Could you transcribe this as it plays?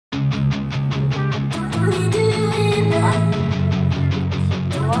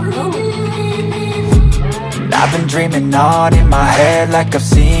I've been dreaming on in my head like I've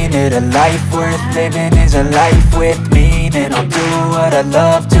seen it. A life worth living is a life with meaning. I'll do what I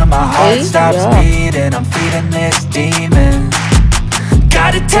love till my heart stops beating. I'm feeding this demon.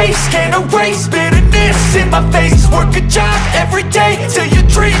 Got a taste, can't erase bitterness in my face. Work a job every day till your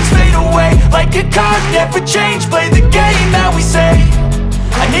dreams fade away. Like a card, never change, play the game that we say.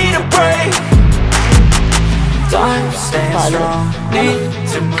 I need a break. Time staying strong, need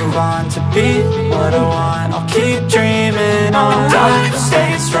to move on to be what I want. I'll keep dreaming on. Time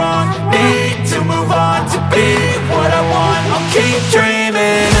staying strong, need to move on to be what I want. I'll keep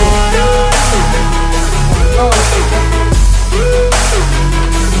dreaming on.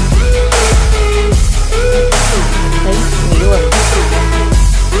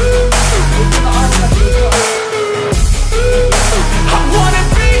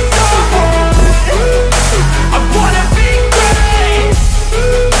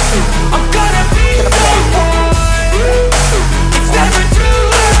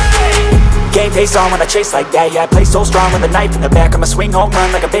 Face on when I chase like that, yeah, I play so strong with a knife in the back. I'ma swing home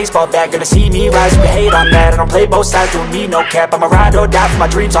run like a baseball bat. Gonna see me rise, you can hate on that. I don't play both sides, doing me no cap. I'ma ride or die for my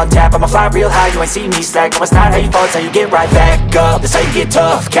dreams on tap. I'ma fly real high, you ain't see me slack. No, it's not how you fall, it's how you get right back up. That's how you get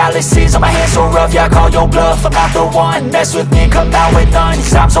tough. Calluses on my hands so rough, yeah, I call your bluff. I'm not the one, mess with me, come out with none.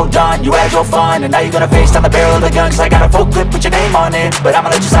 Cause I'm so done, you had your fun. And now you're gonna face down the barrel of the gun. Cause I got a full clip, put your name on it. But I'ma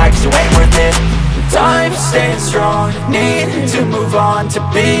let you slide cause you ain't worth it. Time staying strong, need to move on to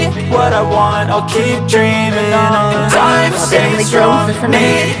be what I want. I'll keep dreaming on. Time staying strong,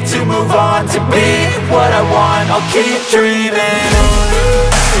 need to move on to be what I want. I'll keep dreaming on.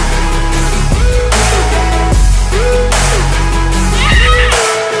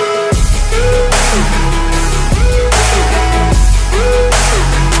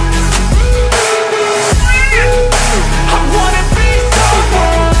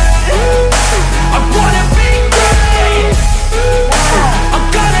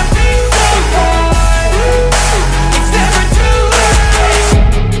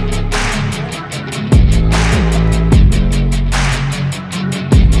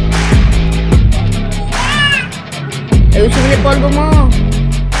 Ayusin mo polvo mo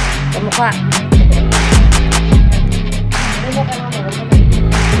sa mukha.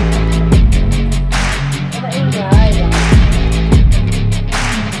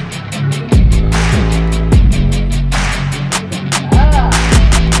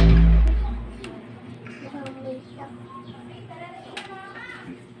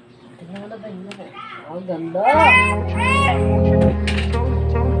 Oh, ganda.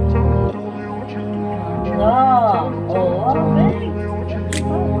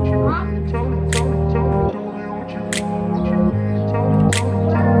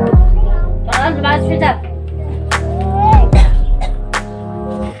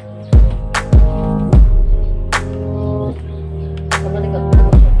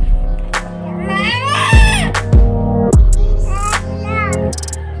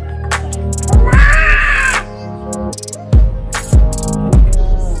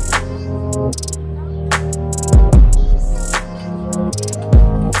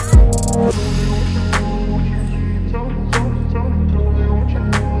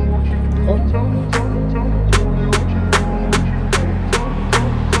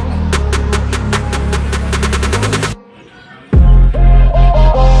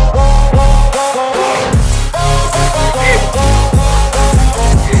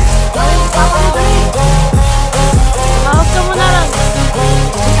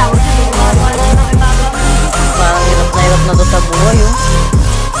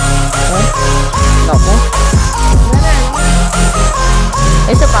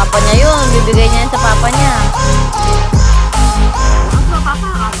 Eh, sa papa niya yun. Bibigay niya yun sa papa niya.